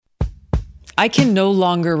I can no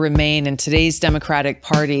longer remain in today's Democratic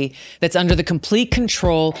Party that's under the complete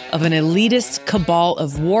control of an elitist cabal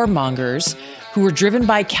of warmongers who are driven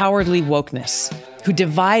by cowardly wokeness, who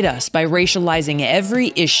divide us by racializing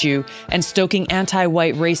every issue and stoking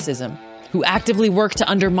anti-white racism, who actively work to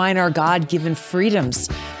undermine our God-given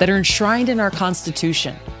freedoms that are enshrined in our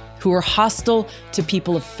Constitution, who are hostile to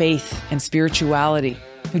people of faith and spirituality,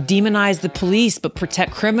 who demonize the police but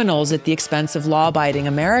protect criminals at the expense of law-abiding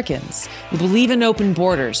Americans, who believe in open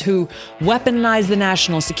borders, who weaponize the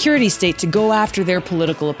national security state to go after their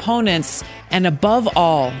political opponents, and above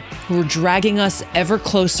all, who are dragging us ever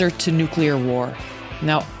closer to nuclear war.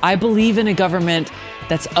 Now, I believe in a government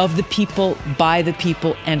that's of the people, by the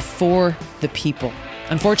people, and for the people.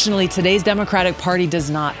 Unfortunately, today's Democratic Party does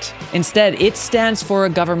not. Instead, it stands for a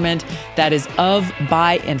government that is of,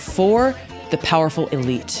 by, and for the powerful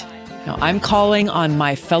elite. Now, I'm calling on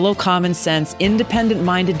my fellow common sense,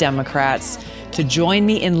 independent-minded Democrats to join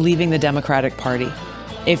me in leaving the Democratic Party.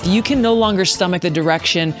 If you can no longer stomach the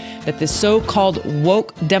direction that the so-called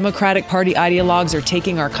woke Democratic Party ideologues are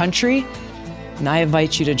taking our country, then I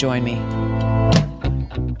invite you to join me.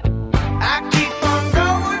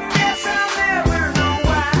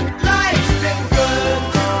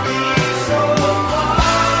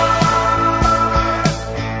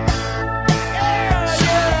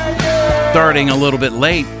 Starting a little bit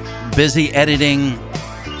late, busy editing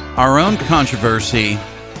our own controversy.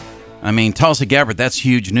 I mean, Tulsi Gabbard, that's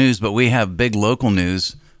huge news, but we have big local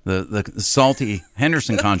news, the Salty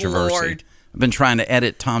Henderson controversy. Lord. I've been trying to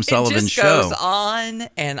edit Tom Sullivan's show. It just goes on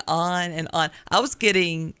and on and on. I was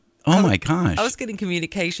getting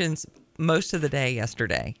communications most of the day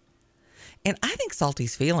yesterday. And I think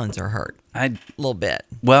Salty's feelings are hurt a little bit.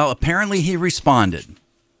 Well, apparently he responded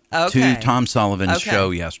to Tom Sullivan's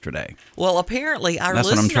show yesterday. Well, apparently our That's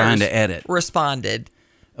listeners what I'm trying to edit. Responded.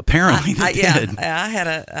 Apparently they did. Yeah, I had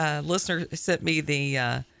a listener sent me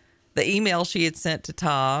the email she had sent to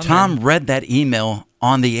Tom. Tom read that email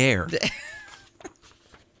on the air.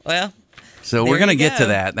 Well, so we're going to get to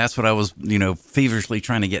that. That's what I was, feverishly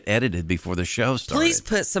trying to get edited before the show started. Please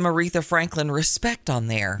put some Aretha Franklin respect on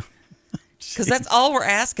there. Because that's all we're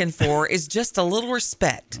asking for is just a little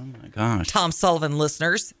respect. Oh, my gosh. Tom Sullivan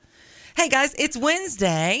listeners. Hey, guys, it's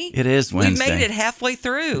Wednesday. It is Wednesday. We made it halfway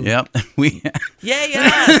through. Yep.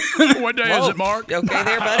 Yeah. What day is it, Mark? Okay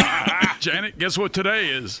there, buddy? Janet, guess what today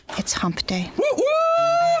is? It's hump day.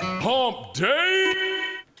 Hump day?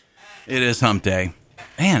 It is hump day.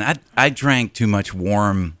 Man, I drank too much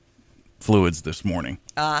warm fluids this morning.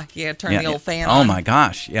 Turn the old fan on. on. Oh, my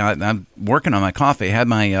gosh. Yeah, I'm working on my coffee. I had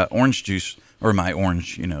my orange juice, or my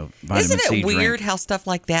orange, vitamin C Isn't it weird drink. how stuff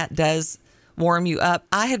like that does warm you up?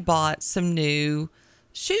 I had bought some new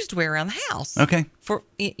shoes to wear around the house. Okay. For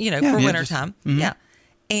wintertime. Yeah.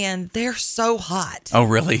 And they're so hot. Oh,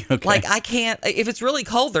 really? Okay. Like, I can't, if it's really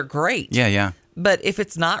cold, they're great. Yeah. But if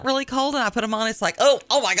it's not really cold and I put them on, it's like, oh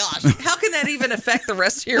my gosh, how can that even affect the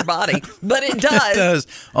rest of your body? But it does. It does.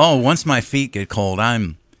 Oh, once my feet get cold, I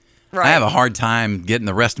have a hard time getting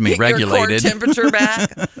the rest of me regulated. Your core temperature back.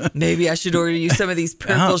 Maybe I should order you some of these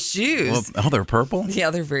purple shoes. Well, they're purple? Yeah,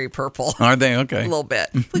 they're very purple. Are they? Okay. A little bit.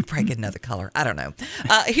 We could probably get another color. I don't know.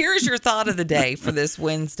 Here's your thought of the day for this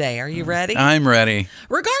Wednesday. Are you ready? I'm ready.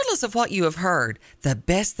 Regardless of what you have heard, the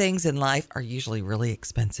best things in life are usually really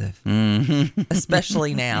expensive,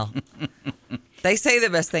 especially now. They say the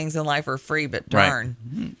best things in life are free, but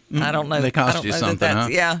darn, right. I don't know. They cost you something, huh?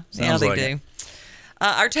 Yeah, they like do. It.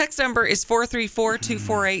 Our text number is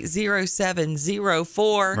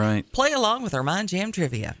 434-248-0704. Right. Play along with our Mind Jam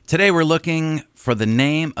trivia. Today we're looking for the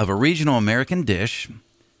name of a regional American dish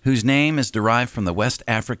whose name is derived from the West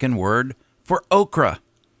African word for okra.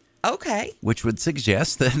 Okay. Which would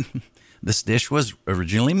suggest that this dish was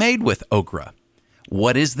originally made with okra.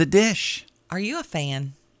 What is the dish? Are you a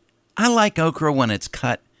fan? I like okra when it's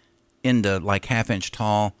cut into like half-inch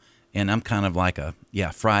tall, and I'm kind of like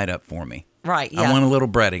fried up for me. Right, yeah. I want a little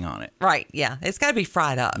breading on it. Right, yeah. It's got to be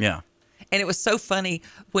fried up. Yeah. And it was so funny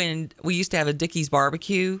when we used to have a Dickey's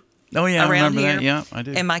barbecue. Oh, yeah, around I remember here. that. Yeah, I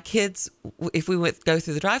do. And my kids, if we would go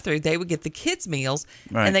through the drive-thru, they would get the kids' meals,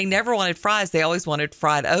 right. And they never wanted fries. They always wanted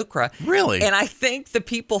fried okra. Really? And I think the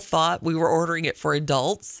people thought we were ordering it for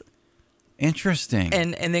adults. Interesting.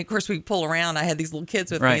 And then, of course, we pull around. I had these little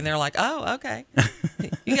kids with me, and they're like, oh, okay.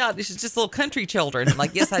 This is just little country children. I'm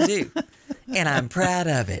like, yes, I do. And I'm proud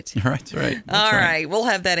of it. Right. All right. We'll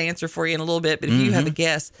have that answer for you in a little bit. But if you have a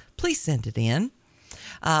guess, please send it in.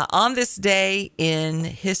 On this day in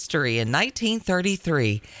history, in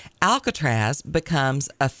 1933, Alcatraz becomes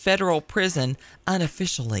a federal prison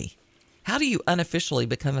unofficially. How do you unofficially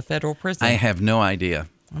become a federal prison? I have no idea.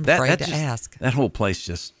 I'm afraid to ask. That whole place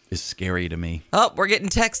just is scary to me. Oh, we're getting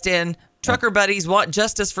text in. Trucker buddies want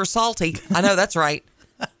justice for Salty. I know that's right.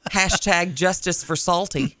 Hashtag justice for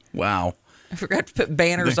Salty. Wow. I forgot to put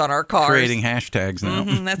banners on our cars. Creating hashtags now.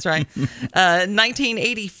 That's right.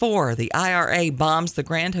 1984, the IRA bombs the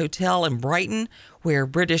Grand Hotel in Brighton, where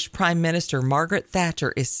British Prime Minister Margaret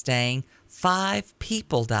Thatcher is staying. 5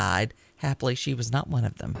 people died. Happily, she was not one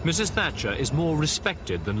of them. Mrs. Thatcher is more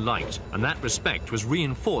respected than liked, and that respect was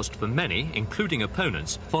reinforced for many, including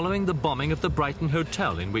opponents, following the bombing of the Brighton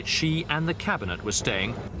Hotel in which she and the cabinet were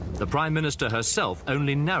staying. The Prime Minister herself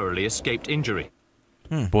only narrowly escaped injury.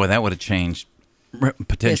 Boy, that would have changed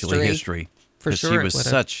potentially history. For sure, she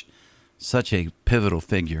was such a pivotal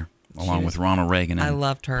figure, along with Ronald Reagan and I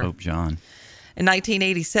loved her. Pope John. In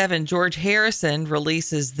 1987, George Harrison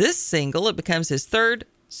releases this single. It becomes his 3rd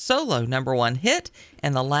solo #1 hit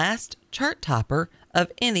and the last chart topper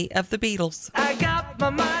of any of the Beatles. I got my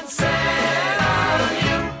mind set on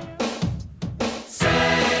you.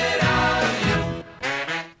 Set on you.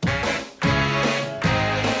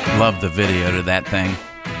 Love the video to that thing.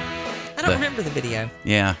 I don't remember the video.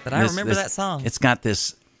 Yeah. But I remember that song. It's got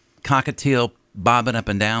this cockatiel bobbing up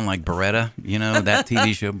and down like Beretta, that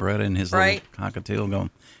TV show, Beretta and his little cockatiel going.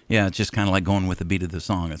 Yeah, it's just kind of like going with the beat of the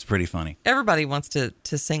song. It's pretty funny. Everybody wants to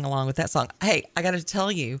sing along with that song. Hey, I got to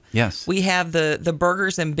tell you. Yes. We have the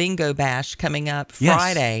Burgers and Bingo Bash coming up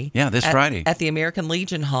Friday. Yeah, this Friday. At the American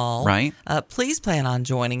Legion Hall. Right. Please plan on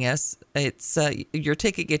joining us. It's your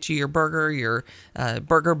ticket gets you your burger, your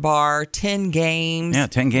burger bar, 10 games. Yeah,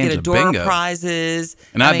 10 games get of door bingo. Prizes.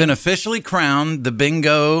 And I've been officially crowned the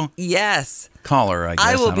bingo caller, I guess.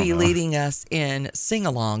 I will be leading us in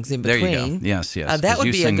sing-alongs in between. There you go. Yes. That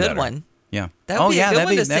would be a good one. Yeah. That would be a good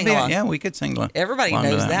one to sing along. Yeah, we could sing along. Everybody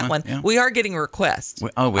knows that one. Yeah. We are getting requests.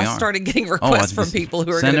 We I are. started getting requests from people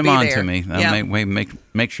who are going to be there. there. Send them on to me.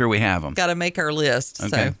 Make sure we have them. Got to make our list,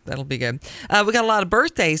 Okay. so that'll be good. We got a lot of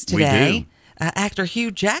birthdays today. We do. Actor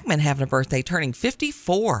Hugh Jackman having a birthday, turning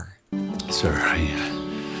 54. Sir,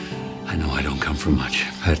 I know I don't come for much,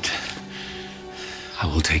 but I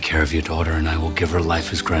will take care of your daughter, and I will give her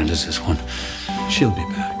life as grand as this one. She'll be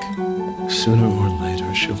back. Sooner or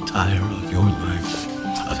later, she'll tire of your life,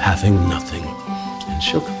 of having nothing, and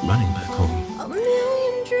she'll come running back home. A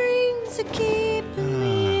million dreams are keeping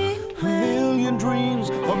me. A million dreams,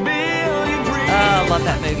 a million dreams. I love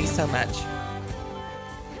that movie so much.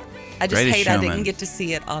 I just Greatest hate Showman. I didn't get to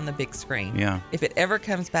see it on the big screen. Yeah. If it ever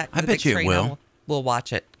comes back to I the bet big you it screen, will. We'll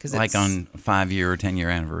watch it. Cause Like it's on a 5-year or 10-year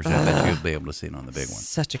anniversary. I bet you'll be able to see it on the big one.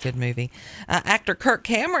 such a good movie. Actor Kirk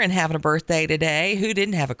Cameron having a birthday today. Who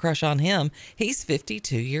didn't have a crush on him? He's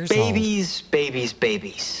 52 years old. Babies.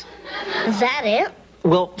 Is that it?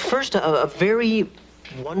 Well, first, a very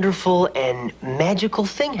wonderful and magical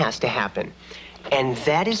thing has to happen. And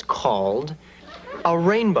that is called a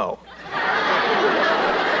rainbow.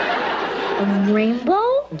 A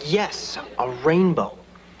rainbow? Yes, a rainbow.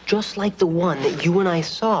 Just like the one that you and I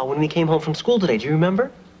saw when we came home from school today. Do you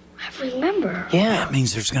remember? I remember. Yeah. That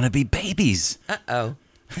means there's going to be babies. Uh-oh.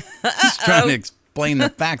 He's trying to explain the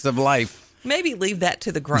facts of life. Maybe leave that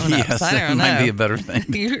to the grown-ups. Yes, I that don't know. might be a better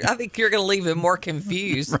thing. I think you're going to leave him more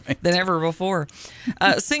confused than ever before.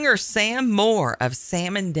 Singer Sam Moore of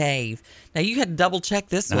Sam and Dave. Now, you had to double-check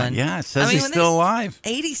this one. Yeah, it says he's still alive.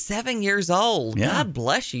 87 years old. Yeah. God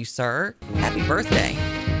bless you, sir. Happy birthday.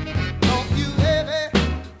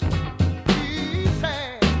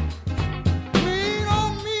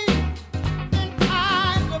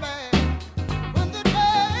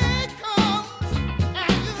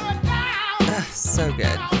 So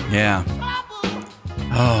good. Yeah.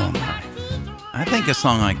 Oh, my. I think a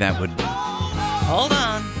song like that would... Hold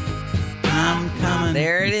on. I'm coming.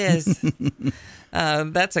 There it is.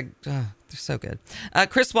 That's so good.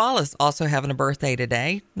 Chris Wallace also having a birthday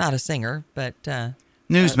today. Not a singer, but...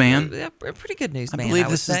 Newsman. A pretty good newsman, I believe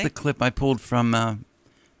would this say. is the clip I pulled from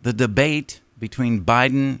the debate between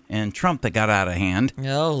Biden and Trump that got out of hand.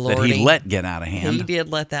 Oh, Lordy. That he let get out of hand. He did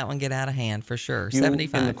let that one get out of hand, for sure. You,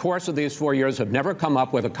 75. in the course of these 4 years, have never come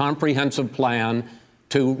up with a comprehensive plan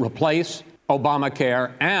to replace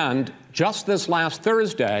Obamacare. And just this last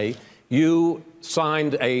Thursday, you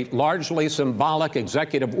signed a largely symbolic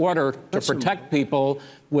executive order to protect people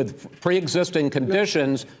with pre-existing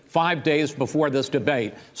conditions 5 days before this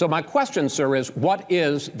debate. So my question, sir, is what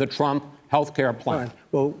is the Trump health care plan? Fine.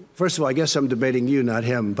 Well, first of all, I guess I'm debating you, not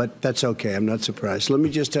him, but that's okay. I'm not surprised. Let me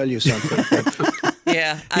just tell you something.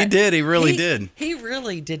 Yeah. He did. He really did. He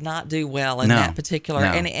really did not do well in No, that particular. no.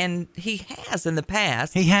 And he has in the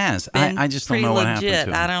past. He has. I just don't know what happened to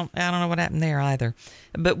him. I don't know what happened there either.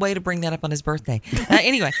 But way to bring that up on his birthday.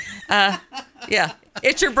 Anyway, Yeah.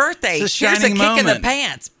 It's your birthday. It's a Here's a shining kick in the moment.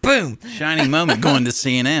 pants. Boom. Shining moment going to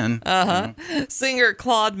CNN. Singer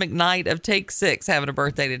Claude McKnight of Take Six having a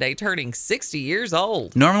birthday today, turning 60 years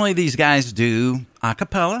old. Normally these guys do a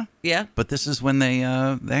cappella, Yeah. but this is when they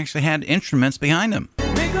actually had instruments behind them.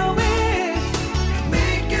 Make a wish,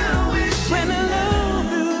 make a wish. When the love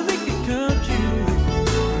will make it come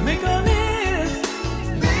true. Make a list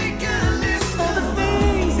of the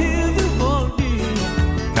things he'll do for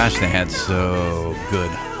you. Gosh, they had so good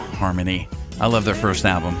harmony. I love their first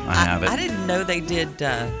album. I have it. I didn't know they did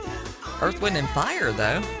Earth, Wind, and Fire,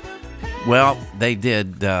 though. Well, they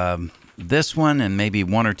did this one and maybe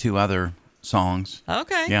one or two other songs.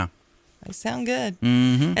 Okay. Yeah. They sound good.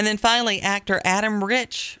 Mm-hmm. And then finally, actor Adam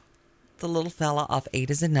Rich, the little fella off 8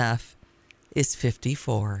 is Enough, is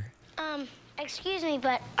 54. Excuse me,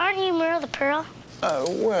 but aren't you Merle the Pearl?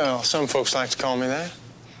 Well, some folks like to call me that.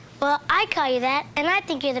 Well, I call you that, and I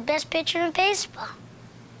think you're the best pitcher in baseball.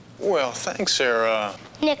 Well, thanks, Sarah.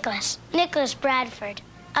 Nicholas Bradford.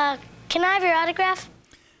 Can I have your autograph?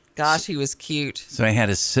 Gosh, he was cute. So he had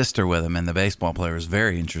his sister with him, and the baseball player was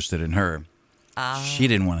very interested in her. She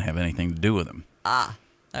didn't want to have anything to do with him.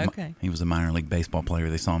 Okay. He was a minor league baseball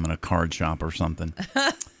player. They saw him in a card shop or something.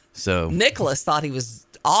 So Nicholas thought he was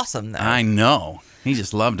awesome, though. I know. He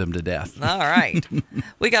just loved him to death. All right.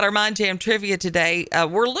 We got our Mind Jam trivia today.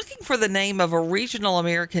 We're looking for the name of a regional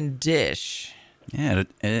American dish. Yeah,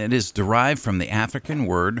 it is derived from the African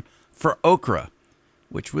word for okra,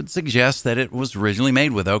 which would suggest that it was originally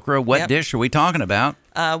made with okra. What dish are we talking about?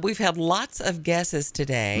 We've had lots of guesses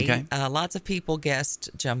today. Okay. Lots of people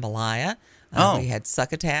guessed jambalaya. Oh. We had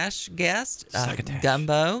succotash guessed. Succotash.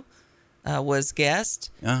 Gumbo was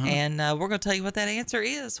guessed. Uh-huh. And we're going to tell you what that answer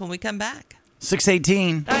is when we come back.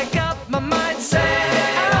 6:18. I got my mind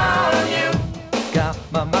set on you. Got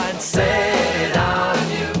my mind set on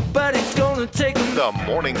you. But it's gonna take The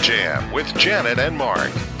Morning Jam with Janet and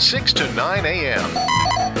Mark. 6 to 9 a.m.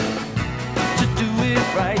 to do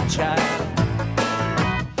it right, child.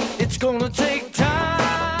 It's gonna take time.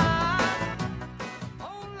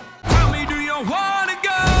 Tell me, do you wanna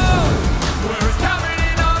go where it's covered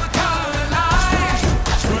in all the color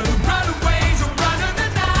lights? Where the runaways are running the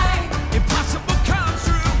night. Impossible comes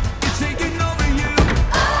true. It's taking over you.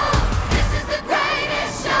 Oh, this is the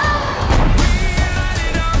greatest show. We light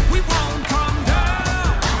it up. We won't come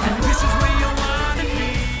down. And this is where you wanna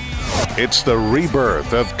be. It's the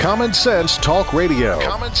rebirth of Common Sense Talk Radio.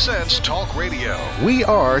 Common Sense Talk Radio. We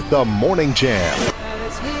are the Morning Jam. And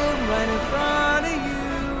it's him right in front of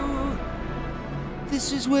you.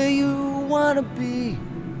 This is where you wanna be.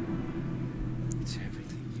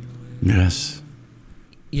 Yes.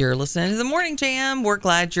 You're listening to the Morning Jam. We're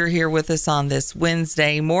glad you're here with us on this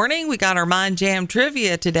Wednesday morning. We got our Mind Jam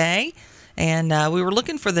trivia today, and we were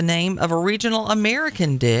looking for the name of a regional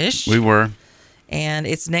American dish. We were. And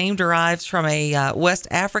its name derives from a West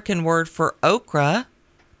African word for okra.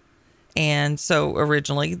 And so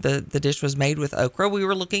originally the dish was made with okra. We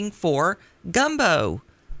were looking for gumbo.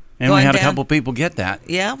 And we had a couple people get that.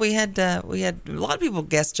 Yeah, we had a lot of people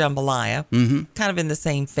guess jambalaya, kind of in the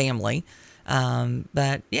same family.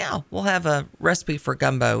 But yeah, we'll have a recipe for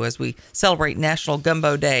gumbo as we celebrate National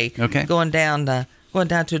Gumbo Day. Okay. Going down to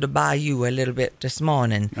the bayou a little bit this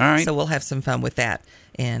morning. All right. So we'll have some fun with that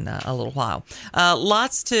in a little while.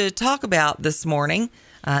 Lots to talk about this morning,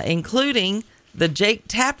 including the Jake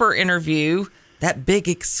Tapper interview, that big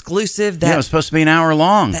exclusive. It was supposed to be an hour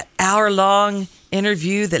long. That hour-long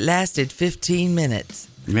interview that lasted 15 minutes.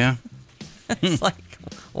 Yeah. It's like,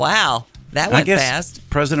 wow, that went I guess fast.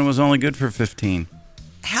 President was only good for 15.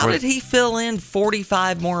 How did he fill in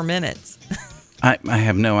 45 more minutes? I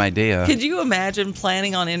have no idea. Could you imagine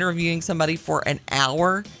planning on interviewing somebody for an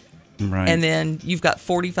hour, Right. and then you've got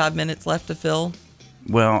 45 minutes left to fill?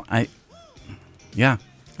 Well, yeah,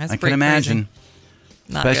 That's I can pretty imagine,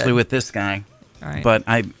 crazy. Not especially good. with this guy. All right. But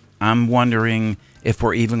I'm wondering if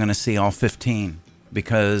we're even going to see all 15,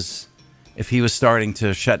 because if he was starting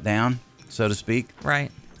to shut down, so to speak, Right.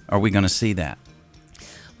 are we going to see that?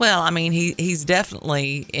 Well, I mean, he's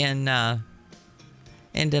definitely in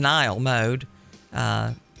denial mode.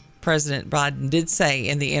 President Biden did say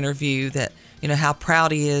in the interview that, how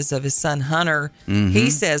proud he is of his son Hunter. Mm-hmm.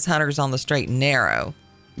 He says Hunter's on the straight and narrow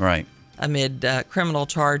Right. amid criminal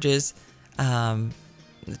charges,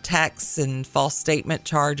 tax and false statement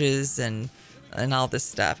charges, and all this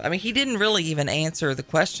stuff. I mean, he didn't really even answer the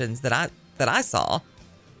questions that I saw.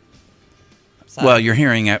 So, Well, you're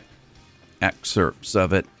hearing excerpts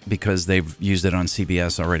of it because they've used it on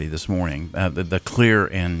CBS already this morning. The clear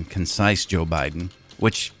and concise Joe Biden,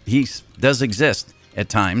 which he does exist at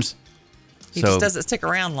times. He just doesn't stick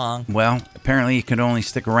around long. Well, apparently he could only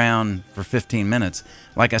stick around for 15 minutes.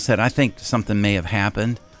 Like I said, I think something may have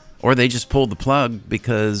happened, or they just pulled the plug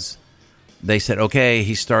because they said, okay,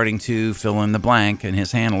 he's starting to fill in the blank, and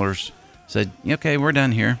his handlers said, okay, we're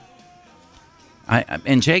done here.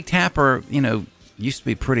 And Jake Tapper, used to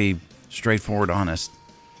be pretty straightforward, honest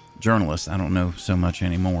journalist. I don't know so much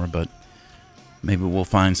anymore, but maybe we'll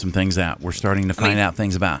find some things out. We're starting to find out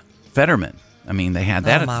things about Fetterman. I mean, they had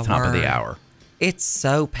that at the top of the hour. It's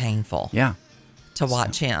so painful. Yeah. To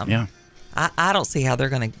watch him. Yeah. I don't see how they're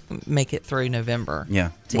going to make it through November.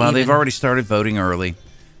 Yeah. Well, they've already started voting early,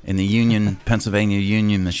 and the Pennsylvania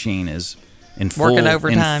union machine is in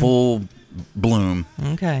full bloom.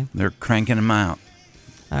 Okay. They're cranking them out.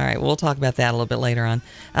 All right, we'll talk about that a little bit later on.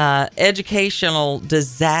 Educational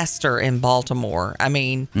disaster in Baltimore. I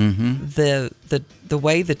mean, the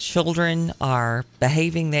way the children are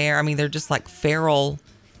behaving there. I mean, they're just like feral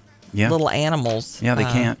little animals. Yeah, they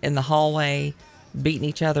can't. In the hallway, beating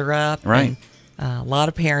each other up. Right. And, a lot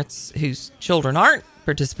of parents whose children aren't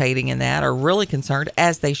participating in that are really concerned,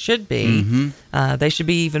 as they should be. Mm-hmm. They should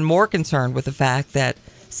be even more concerned with the fact that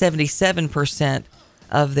 77%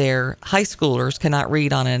 of their high schoolers cannot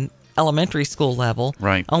read on an elementary school level.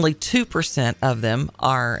 Right. Only 2% of them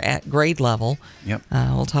are at grade level. Yep.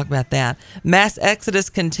 We'll talk about that. Mass exodus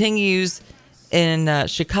continues in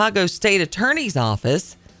Chicago State Attorney's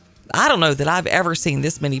Office. I don't know that I've ever seen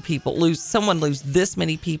this many people someone lose this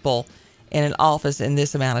many people in an office in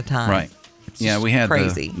this amount of time. Right. Yeah, we had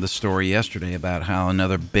crazy. the story yesterday about how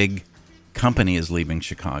another big company is leaving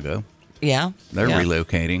Chicago. Yeah. They're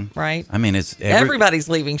relocating. Right. I mean, everybody's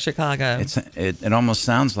leaving Chicago. It almost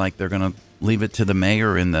sounds like they're going to leave it to the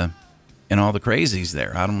mayor and all the crazies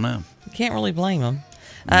there. I don't know. You can't really blame them.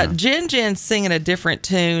 Jen's singing a different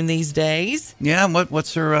tune these days. Yeah,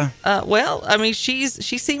 what's her? Well, I mean, she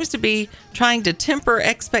seems to be trying to temper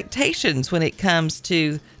expectations when it comes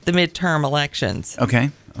to the midterm elections.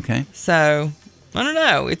 Okay. So I don't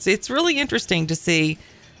know. It's really interesting to see.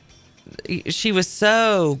 She was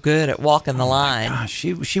so good at walking the line. Gosh,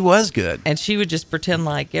 she was good, and she would just pretend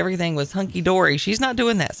like everything was hunky dory. She's not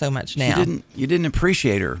doing that so much now. You didn't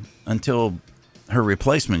appreciate her until her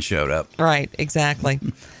replacement showed up. Right, exactly.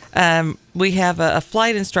 We have a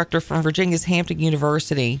flight instructor from Virginia's Hampton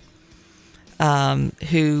University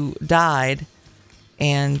who died,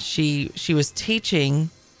 and she was teaching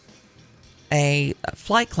a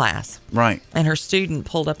flight class. Right. And her student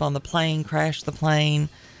pulled up on the plane, crashed the plane.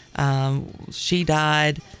 She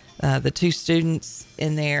died. The two students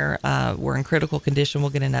in there were in critical condition.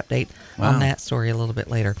 We'll get an update on that story a little bit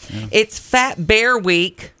later. Yeah. It's Fat Bear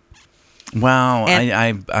Week. Wow,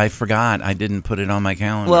 I forgot. I didn't put it on my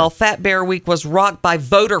calendar. Well, Fat Bear Week was rocked by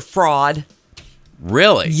voter fraud.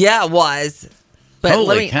 Really? Yeah, it was. But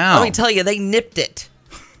Holy cow. Let me tell you, they nipped it.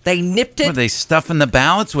 Were they stuffing the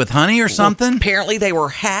ballots with honey or something? Well, apparently they were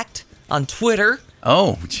hacked on Twitter.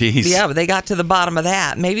 Oh, jeez. Yeah, but they got to the bottom of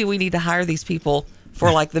that. Maybe we need to hire these people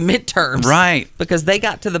for like the midterms. Right. Because they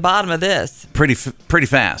got to the bottom of this. Pretty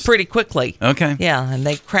fast. Pretty quickly. Okay. Yeah, and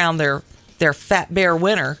they crowned their Fat Bear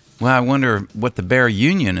winner. Well, I wonder what the Bear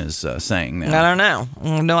Union is saying now. I don't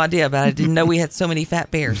know. No idea, but I didn't know we had so many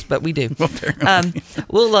fat bears, but we do.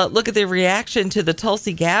 We'll look at the reaction to the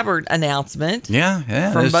Tulsi Gabbard announcement.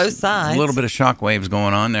 Yeah. From both sides. A little bit of shockwaves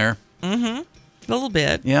going on there. Mm-hmm. A little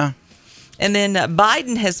bit. Yeah. And then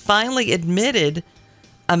Biden has finally admitted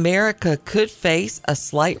America could face a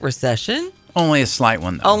slight recession. Only a slight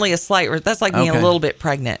one, though. Only a slight. That's like being a little bit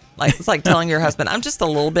pregnant. Like it's like telling your husband, "I'm just a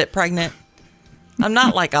little bit pregnant." I'm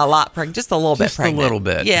not like a lot pregnant, just a little bit pregnant. Just a little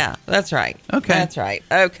bit. Yeah, that's right. Okay. That's right.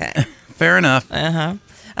 Okay. Fair enough. I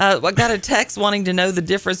got a text wanting to know the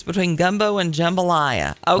difference between gumbo and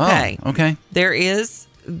jambalaya. Okay. Oh, okay. There is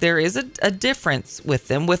a difference with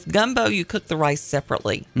them. With gumbo, you cook the rice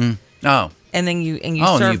separately. Oh. And then you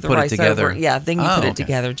serve the rice together. over. Yeah, then you put it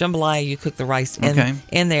together. Jambalaya, you cook the rice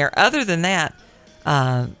in there. Other than that,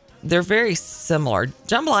 they're very similar.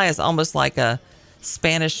 Jambalaya is almost like a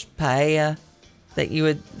Spanish paella that you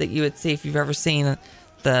would see if you've ever seen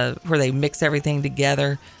where they mix everything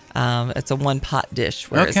together. It's a one pot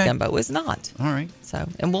dish, whereas gumbo is not. All right. So,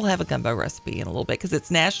 and we'll have a gumbo recipe in a little bit because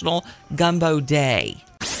it's National Gumbo Day.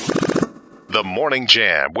 The Morning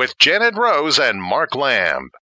Jam with Janet Rose and Mark Lamb.